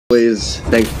Always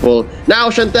thankful. Now,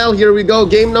 Chantel, here we go.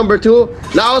 Game number 2.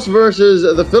 Laos versus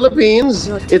the Philippines.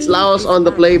 It's Laos on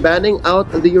the play, banning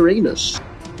out the Uranus.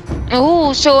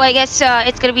 Oh, so I guess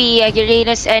it's gonna be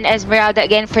Uranus and Esmeralda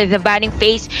again for the banning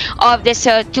phase of this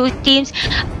two teams.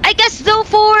 I guess though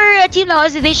for Team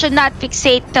Laos, they should not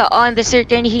fixate on the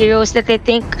certain heroes that they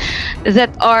think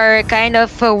that are kind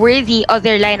of worthy of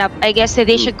their lineup. I guess that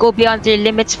they should go beyond their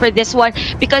limits for this one,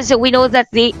 because we know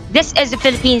that this is the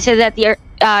Philippines, so that they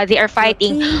are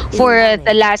fighting for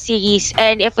the last series.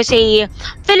 And if we say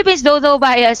Philippines, no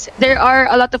bias, there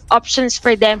are a lot of options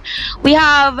for them. We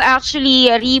have actually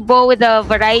a Rebo with a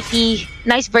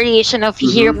nice variation of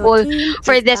hero pool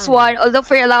for this one. Although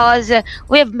for Laos,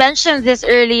 we have mentioned this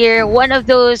earlier, one of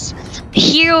those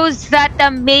heroes that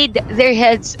made their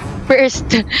heads burst.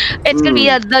 It's gonna be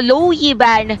the low E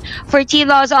ban for Team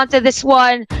Laos onto this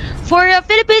one. For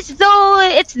Philippines, though,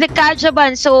 it's the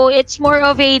Kajaban, so it's more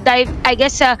of a dive. I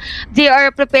guess they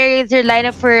are preparing their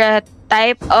lineup for a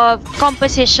type of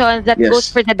composition that goes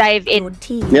for the dive in.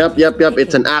 Yep.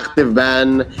 It's an active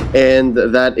ban, and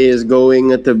that is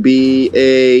going to be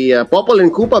a Popol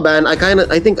and Koopa ban. I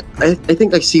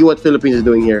think I see what Philippines is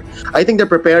doing here. I think they're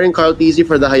preparing Carl Tizzy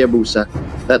for the Hayabusa.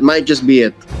 That might just be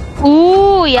it.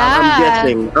 Ooh, yeah.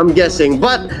 I'm guessing,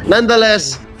 but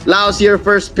nonetheless, Laos here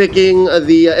first picking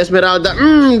the Esmeralda.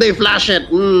 They flash it.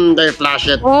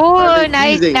 Oh,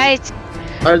 nice.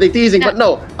 Are they teasing? But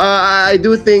no, I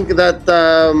do think that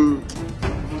the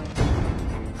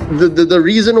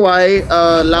reason why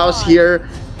Laos here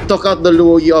took out the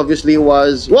Luoyi obviously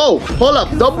was, whoa, hold up,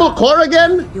 double core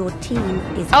again? Your team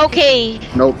is okay.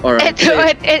 Nope, all right.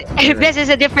 This is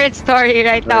a different story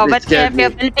right now, but if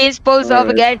Philippines pulls off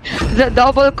again the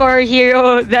double core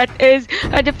hero, that is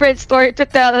a different story to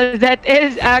tell. That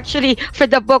is actually for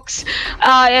the books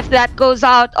if that goes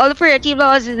out. All for your Team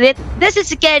Laos, this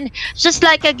is again just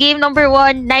like a game number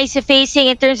 1, nice facing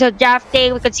in terms of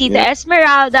drafting. We could see the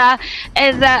Esmeralda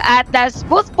and the Atlas,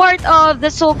 both part of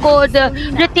the so-called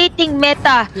rotating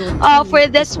meta for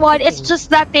this one. It's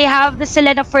just that they have the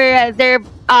Selena for their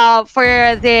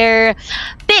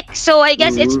pick. So I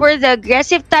guess it's for the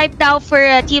aggressive type now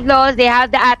for Team Laos. They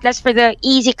have the Atlas for the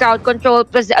easy crowd control,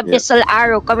 plus the Abyssal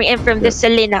Arrow coming in from the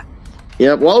Selena.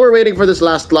 Yep, while we're waiting for this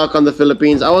last clock on the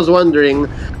Philippines, I was wondering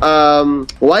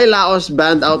why Laos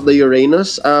banned out the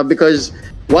Uranus, because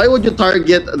why would you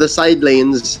target the side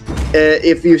lanes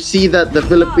if you see that the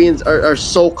Philippines are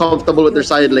so comfortable with their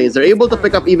side lanes? They're able to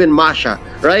pick up even Masha,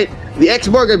 right? The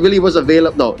X-Borg, I believe, was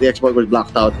available. No, the X-Borg was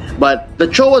blocked out. But the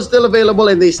Cho was still available,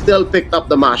 and they still picked up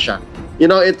the Masha. You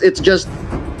know, it's just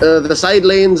the side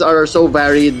lanes are so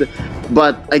varied,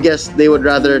 but I guess they would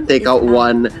rather take out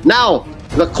one. Now,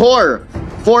 the core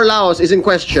for Laos is in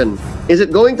question. Is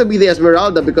it going to be the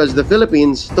Esmeralda because the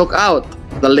Philippines took out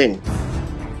the Ling?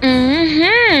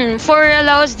 For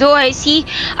Laos, though, I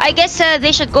guess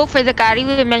they should go for the carry.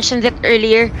 We mentioned it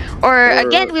earlier. Or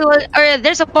again,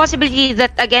 there's a possibility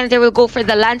that again they will go for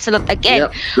the Lancelot again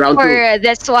round for 2.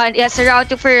 This one. Yes, round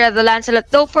 2 for the Lancelot.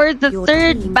 Though for the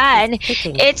third ban,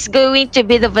 it's going to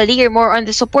be the Valier, more on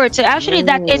the support. So actually,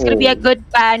 that is going to be a good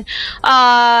ban.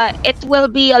 It will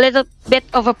be a little bit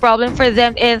of a problem for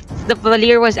them if the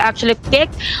Valier was actually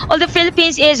picked. All the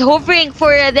Philippines is hovering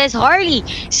for this Harley,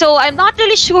 so I'm not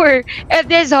really sure if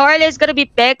this Harley is gonna be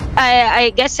picked.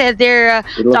 I guess they're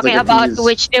talking about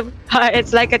which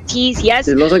it's like a tease. Yes,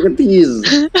 it looks like a tease.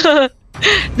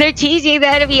 They're teasing the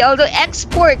enemy, although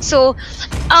export. So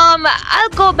I'll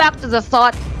go back to the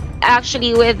thought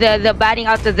actually with the banning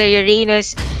out of the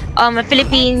Uranus.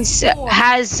 Philippines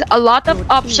has a lot of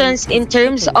options in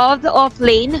terms of the off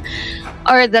lane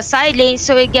or the side lane,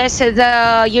 so I guess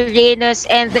the Uranus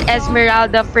and the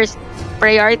Esmeralda first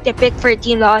priority pick for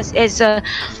Team Laos is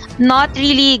not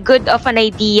really good of an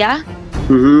idea.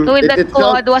 When the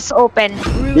code was open.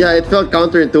 Yeah, it felt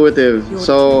counterintuitive,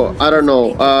 so I don't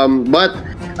know. But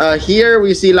here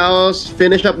we see Laos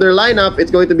finish up their lineup.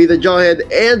 It's going to be the Jawhead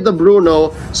and the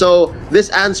Bruno. So this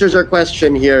answers our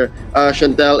question here,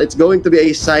 Chantel. It's going to be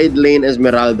a side lane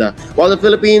Esmeralda. While the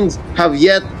Philippines have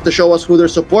yet to show us who their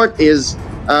support is.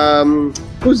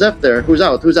 Who's left there? Who's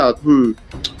out?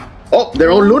 Oh,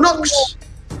 their own Lunox.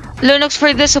 Lunox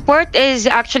for the support is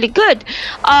actually good.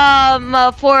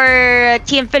 For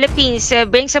Team Philippines,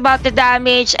 brings about the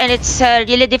damage, and it's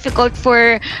really difficult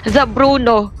for the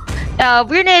Bruno.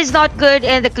 Bruno is not good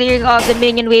in the clearing of the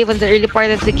minion wave on the early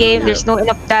part of the game. There's no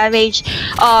enough damage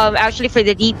actually for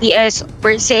the DPS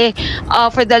per se.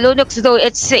 For the Lunox though,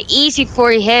 it's easy for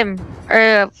him,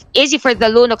 or easy for the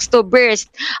Lunox to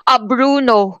burst a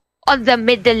Bruno on the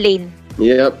middle lane.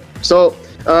 Yep. So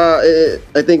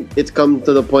I think it's come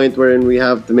to the point wherein we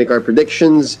have to make our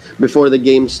predictions before the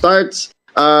game starts.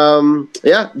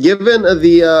 Yeah, given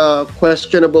the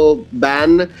questionable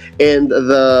ban and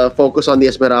the focus on the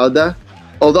Esmeralda,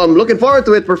 although I'm looking forward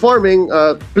to it performing,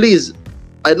 please,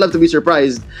 I'd love to be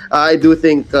surprised. I do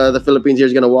think the Philippines here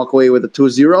is going to walk away with a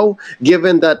 2-0,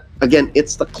 given that, again,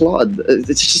 it's the Claude.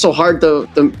 It's just so hard to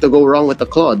go wrong with the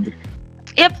Claude.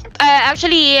 Yep.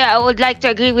 Actually, I would like to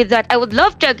agree with that. I would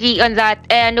love to agree on that.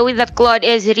 And knowing that Claude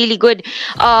is really good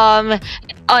on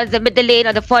the middle lane,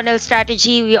 on the funnel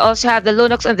strategy. We also have the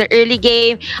Lunox on the early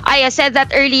game. I said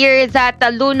that earlier that the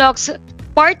Lunox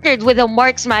partnered with a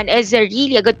marksman is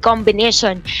really a good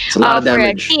combination for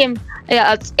a team.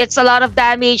 Yeah, it's a lot of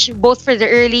damage both for the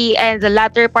early and the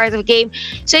latter part of the game.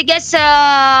 So I guess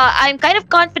I'm kind of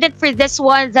confident for this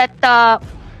one that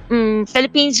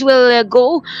Philippines will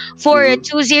go for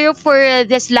 2-0 for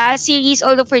this last series.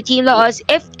 Although for Team Laos,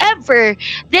 if ever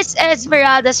this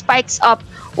Esmeralda spikes up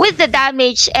with the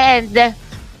damage and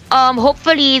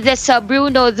hopefully this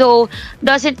Bruno though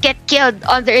doesn't get killed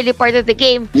on the early part of the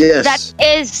game, that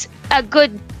is a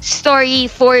good story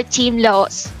for Team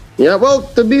Laos. Yeah, well,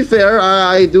 to be fair,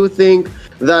 I do think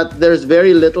that there's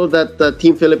very little that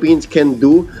Team Philippines can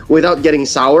do without getting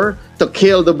sour to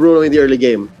kill the Bruno in the early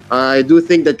game. I do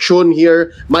think that Chun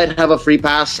here might have a free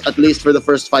pass, at least for the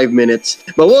first 5 minutes.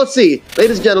 But we'll see.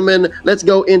 Ladies and gentlemen, let's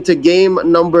go into game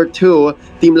number 2,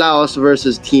 Team Laos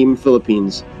versus Team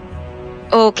Philippines.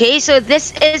 Okay, so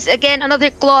this is again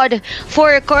another Claude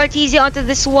for Cortese onto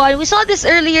this one. We saw this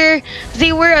earlier.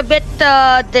 They were a bit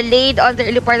delayed on the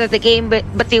early part of the game,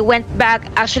 but they went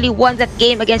back, actually won that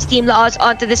game against Team Laos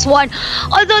onto this one.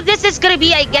 Although this is going to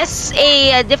be, I guess,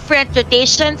 a different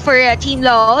rotation for Team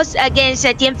Laos against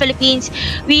Team Philippines.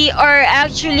 We are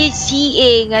actually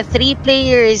seeing 3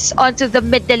 players onto the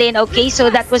mid lane. Okay, so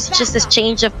that was just a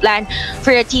change of plan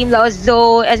for Team Laos,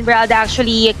 though Esmeralda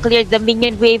actually cleared the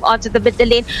minion wave onto the mid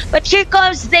lane. But here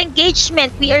comes the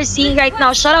engagement we are seeing right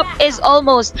now. Shut Up is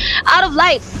almost out of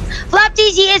life. Flaptz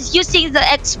is using the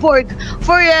X-Borg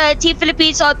for Team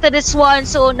Philippines onto this one.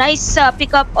 So nice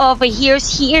pickup of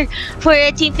heroes here for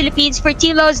Team Philippines. For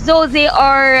Team Laos, though, they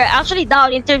are actually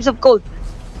down in terms of gold.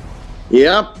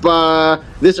 Yep,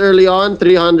 this early on,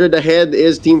 300 ahead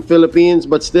is Team Philippines,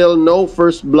 but still no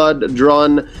first blood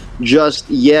drawn just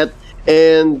yet.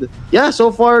 And yeah,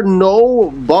 so far no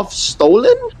buff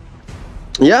stolen.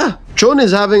 Yeah, Chun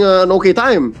is having an okay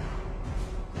time.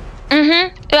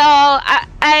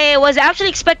 I was actually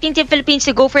expecting Team Philippines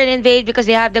to go for an invade because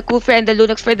they have the Kufra and the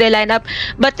Lunox for their lineup,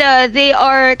 but they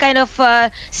are kind of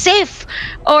safe,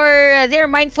 or they're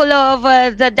mindful of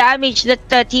the damage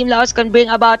that Team Laos can bring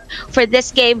about for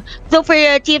this game. So for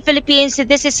Team Philippines,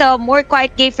 this is a more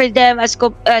quiet game for them, as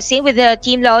same with the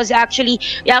Team Laos. Actually,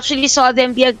 we actually saw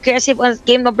them be aggressive on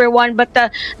game number 1, but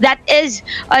that is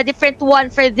a different one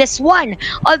for this one.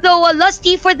 Although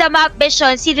Lusty for the map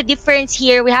vision, see the difference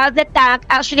here. We have the tank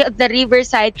actually at the river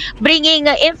side, bringing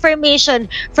information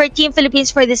for Team Philippines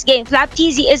for this game.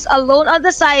 Flaptz is alone on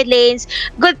the side lanes.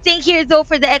 Good thing here though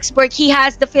for the expert, he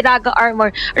has the Firaga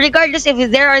armor. Regardless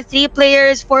if there are 3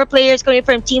 players, 4 players coming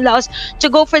from Team Laos to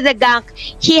go for the gank,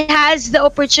 he has the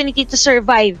opportunity to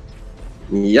survive.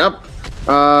 Yep.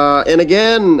 And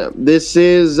again, this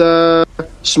is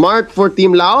smart for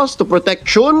Team Laos to protect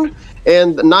Chun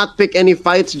and not pick any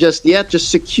fights just yet.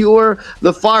 Just secure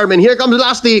the farm. And here comes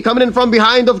Lusty coming in from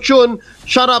behind of Chun.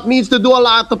 Shut Up needs to do a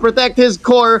lot to protect his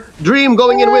core. Dream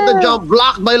going in with the jump,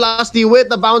 blocked by Lusty with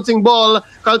the bouncing ball.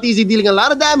 Cortese dealing a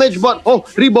lot of damage, but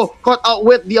Rebo caught out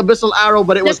with the abyssal arrow,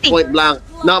 but it was point blank.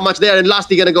 Not much there, and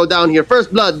Lusty gonna go down here.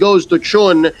 First blood goes to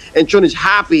Chun, and Chun is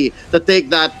happy to take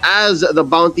that as the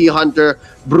bounty hunter.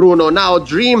 Bruno now,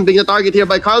 Dream being the target here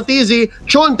by Cortese.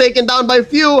 Chun taken down by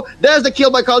Few. There's the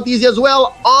kill by Cortese as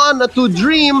well. On to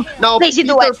Dream. Now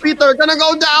Peter gonna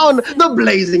go down. The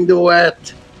blazing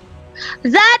duet.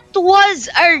 That was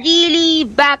a really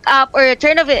backup or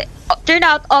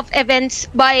turnout of events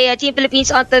by Team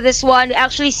Philippines onto this one. We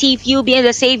actually see Few being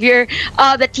the savior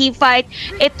of the team fight.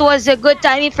 It was a good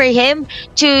timing for him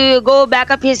to go back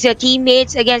up his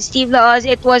teammates against Team Laos.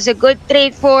 It was a good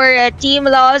trade for Team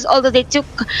Laos, although they took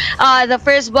the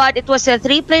first blood. It was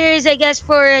 3 players, I guess,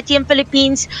 for Team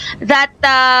Philippines that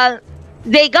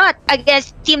they got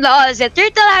against Team Laos. The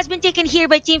turtle has been taken here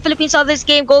by Team Philippines on this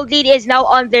game. Gold lead is now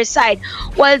on their side.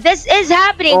 While this is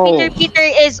happening, Peter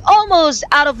is almost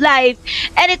out of life,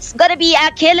 and it's gonna be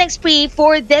a killing spree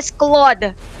for this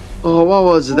Claude. Oh, what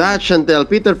was that, Chantel?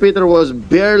 Peter was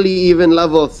barely even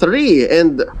level 3,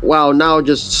 and wow, now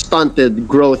just stunted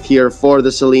growth here for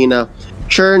the Selena.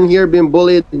 Churn here being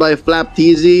bullied by Flap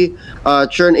TZ.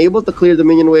 Churn able to clear the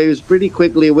minion waves pretty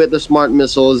quickly with the smart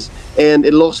missiles. And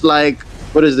it looks like,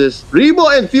 what is this?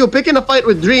 Rebo and Few picking a fight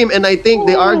with Dream, and I think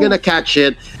they are gonna catch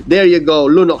it. There you go.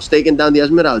 Lunox taking down the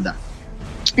Esmeralda.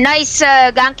 Nice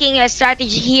ganking strategy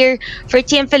here for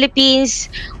Team Philippines.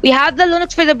 We have the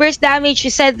Lunox for the burst damage.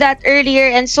 You said that earlier.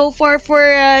 And so far for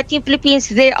Team Philippines,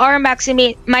 they are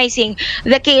maximizing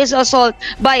the Chaos Assault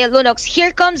by Lunox.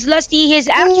 Here comes Lusty. He's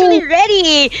actually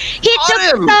ready. He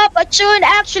took the top. Chun,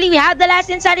 actually, we have the last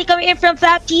insanity coming in from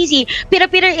Flap TZ.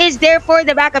 Peter is there for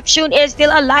the backup. Chun is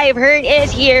still alive. Hearn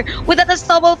is here with a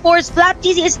double force. Flap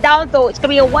TZ is down though. It's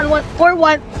going to be a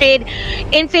 1-1-4-1 trade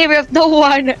in favor of no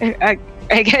one.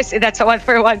 I guess that's a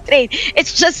 1-for-1 trade.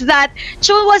 It's just that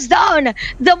Chul was down.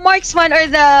 The marksman or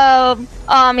the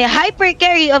hyper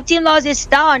carry of Team Laos is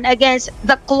down against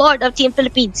the Claude of Team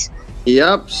Philippines.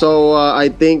 Yep, so I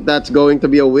think that's going to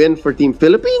be a win for Team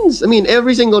Philippines. I mean,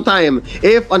 every single time,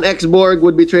 if an X-Borg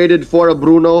would be traded for a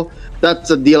Bruno,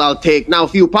 that's a deal I'll take. Now,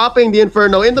 Few popping the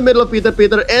Inferno in the middle of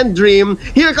Peter and Dream.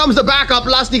 Here comes the backup.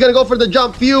 Lusty gonna go for the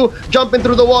jump. Few jumping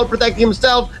through the wall, protecting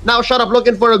himself. Now, Shut Up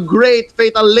looking for a great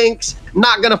Fatal Links.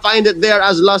 Not gonna find it there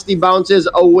as Lusty bounces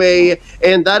away.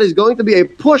 And that is going to be a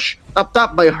push up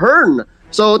top by Hearn.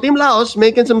 So Team Laos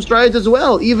making some strides as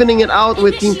well, evening it out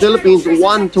with Team Philippines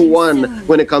 1-1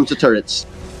 when it comes to turrets.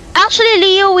 Actually,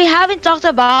 Leo, we haven't talked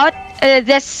about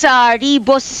this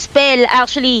Rebo's spell,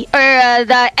 actually, or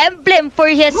the emblem for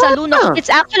his Lunox. It's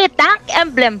actually a tank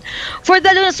emblem for the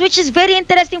Lunox, which is very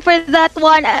interesting for that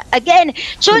one. Again,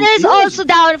 Chun is also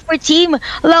down for Team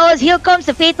Laos. Here comes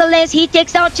the Fatal Lens. He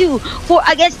takes down 2 for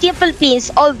against Team Philippines.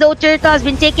 Although Turtle has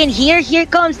been taken here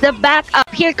comes the backup.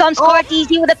 Here comes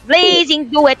Cortese with a blazing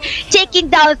duet, taking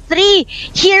down 3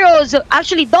 heroes.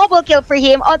 Actually, double kill for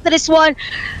him onto this one.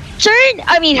 Hearn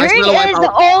is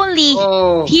the only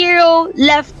hero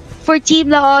left for Team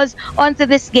Laos onto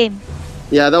this game.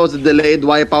 Yeah, that was a delayed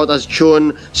wipeout as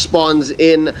Chun spawns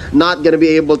in, not gonna be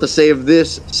able to save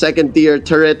this second tier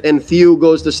turret, and Few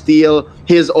goes to steal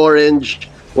his orange.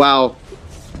 Wow.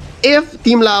 If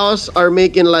Team Laos are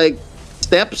making like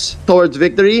steps towards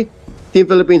victory, Team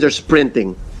Philippines are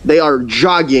sprinting. They are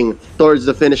jogging towards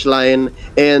the finish line,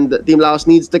 and Team Laos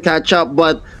needs to catch up,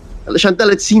 but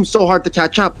Chantel, it seems so hard to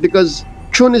catch up because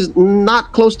Chun is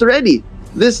not close to ready.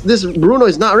 This Bruno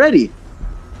is not ready.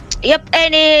 Yep,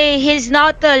 and he's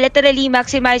not literally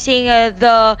maximizing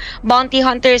the bounty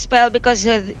hunter spell because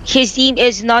his team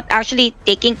is not actually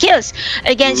taking kills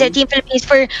against Team Philippines.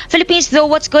 For Philippines, though,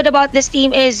 what's good about this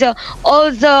team is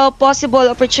all the possible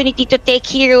opportunity to take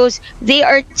heroes, they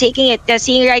are taking it.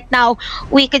 Seeing right now,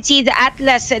 we could see the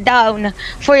Atlas down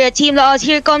for Team Laos.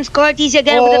 Here comes Cortese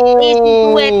again with a blazing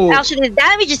duet. Actually, the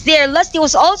damage is there. Lusty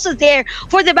was also there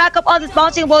for the backup on the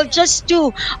bouncing ball just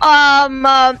to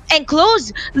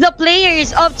enclose the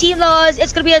players of Team Laos.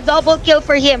 It's gonna be a double kill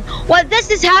for him. While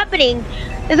this is happening,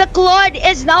 the Claude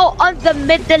is now on the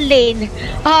middle lane,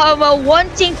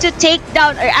 wanting to take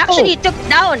down, or actually took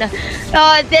down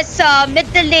this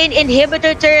middle lane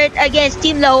inhibitor turret against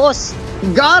Team Laos.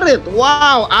 Got it!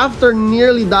 Wow! After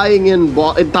nearly dying in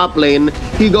top lane,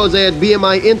 he goes ahead,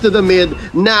 BMI into the mid.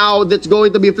 Now that's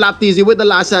going to be Flap TZ with the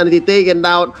last sanity taken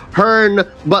out. Hearn,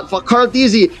 but for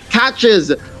Cortese catches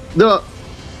the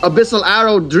Abyssal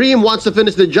Arrow. Dream wants to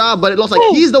finish the job, but it looks like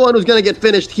he's the one who's gonna get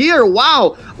finished here.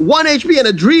 Wow! 1 HP and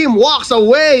a Dream walks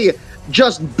away,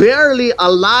 just barely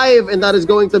alive, and that is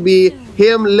going to be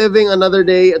him living another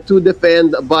day to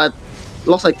defend, but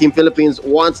looks like Team Philippines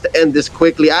wants to end this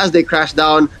quickly as they crash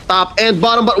down top and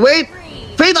bottom. But wait!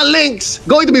 Fatal Links!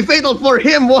 Going to be fatal for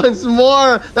him once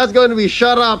more! That's going to be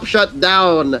shut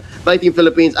down by Team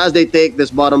Philippines as they take this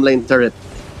bottom lane turret.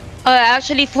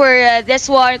 Actually, for this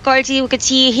one, Corty, we could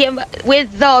see him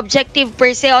with the objective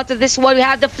per se onto this one. We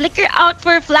have the flicker out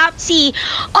for Flapsy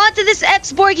onto this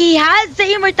X-Borg. He has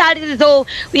the immortality though.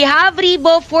 We have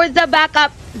Rebo for the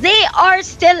backup. They are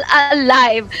still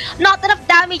alive. Not enough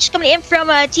damage coming in from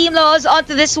Team Laos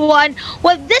onto this one.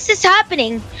 While this is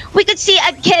happening, we could see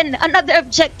again another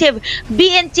objective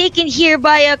being taken here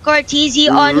by Cortese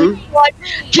on this one.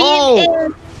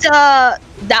 Dream is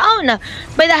down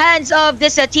by the hands of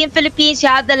this Team Philippines. You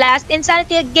have the last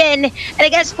insanity again, and I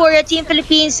guess for Team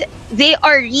Philippines, they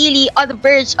are really on the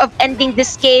verge of ending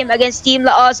this game against Team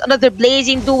Laos. Another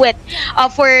blazing duet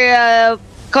for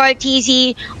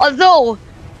Cortese, although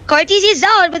Cortese is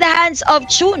down by the hands of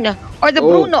Chun or the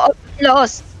Bruno of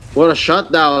Laos. What a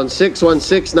shutdown.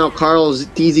 6-1-6 now. Carl's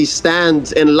TZ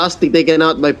stands and Lusty taken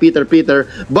out by Peter.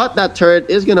 But that turret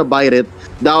is gonna bite it.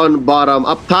 Down bottom.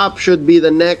 Up top should be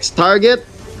the next target.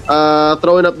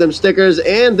 throwing up them stickers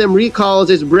and them recalls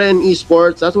is Bren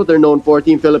Esports. That's what they're known for,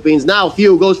 Team Philippines. Now,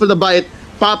 Few goes for the bite,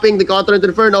 popping the Continent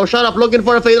Inferno. Shut up, looking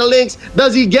for a Fatal Links.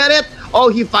 Does he get it? Oh,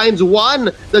 he finds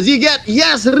one. Does he get?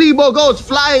 Yes, Rebo goes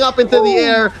flying up into the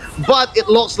air, but it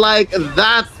looks like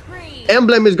that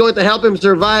Emblem is going to help him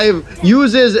survive.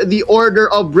 Uses the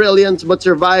Order of Brilliance, but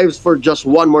survives for just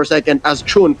one more second as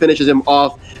Chun finishes him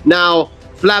off. Now,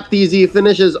 Flap TZ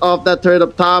finishes off that turret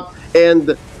up top,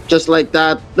 and just like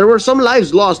that, there were some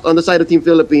lives lost on the side of Team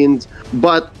Philippines,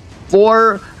 but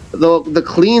for the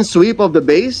clean sweep of the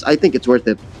base, I think it's worth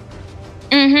it.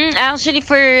 Actually,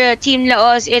 for Team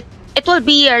Laos, it will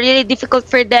be really difficult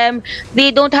for them.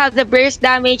 They don't have the burst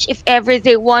damage if ever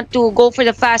they want to go for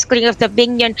the fast clearing of the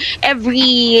minion.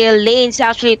 Every lanes,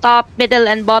 actually top, middle,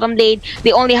 and bottom lane,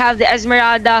 they only have the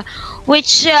Esmeralda,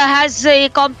 which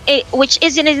which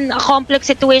isn't in a complex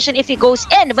situation if he goes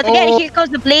in. But again, here comes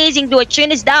the blazing duo.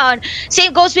 Chin is down.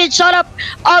 Same goes with shot up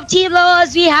of Team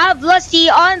Laos. We have Lusty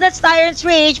on that Tyrant's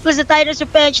Rage plus the Tyrant's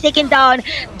Revenge taking down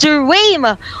Dream.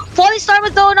 Falling Star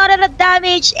with though not enough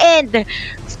damage, and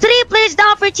 3 players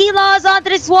down for Team Laos onto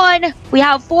this one. We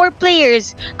have 4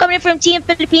 players coming from Team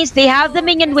Philippines. They have the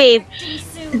minion wave.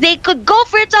 They could go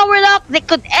for a tower lock. They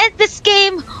could end this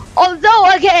game.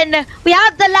 Although, again, we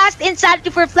have the last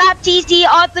insanity for Flap TZ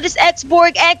onto this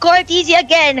X-Borg, and Core TZ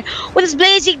again with his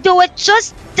blazing duo.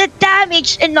 Just the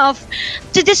damage enough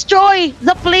to destroy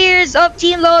the players of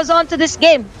Team Laos onto this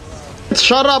game.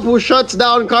 Shut up who shuts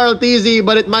down Carl TZ,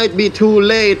 but it might be too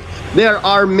late. There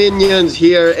are minions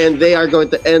here, and they are going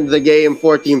to end the game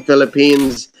for Team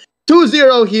Philippines.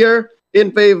 2-0 here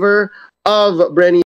in favor of Brenny.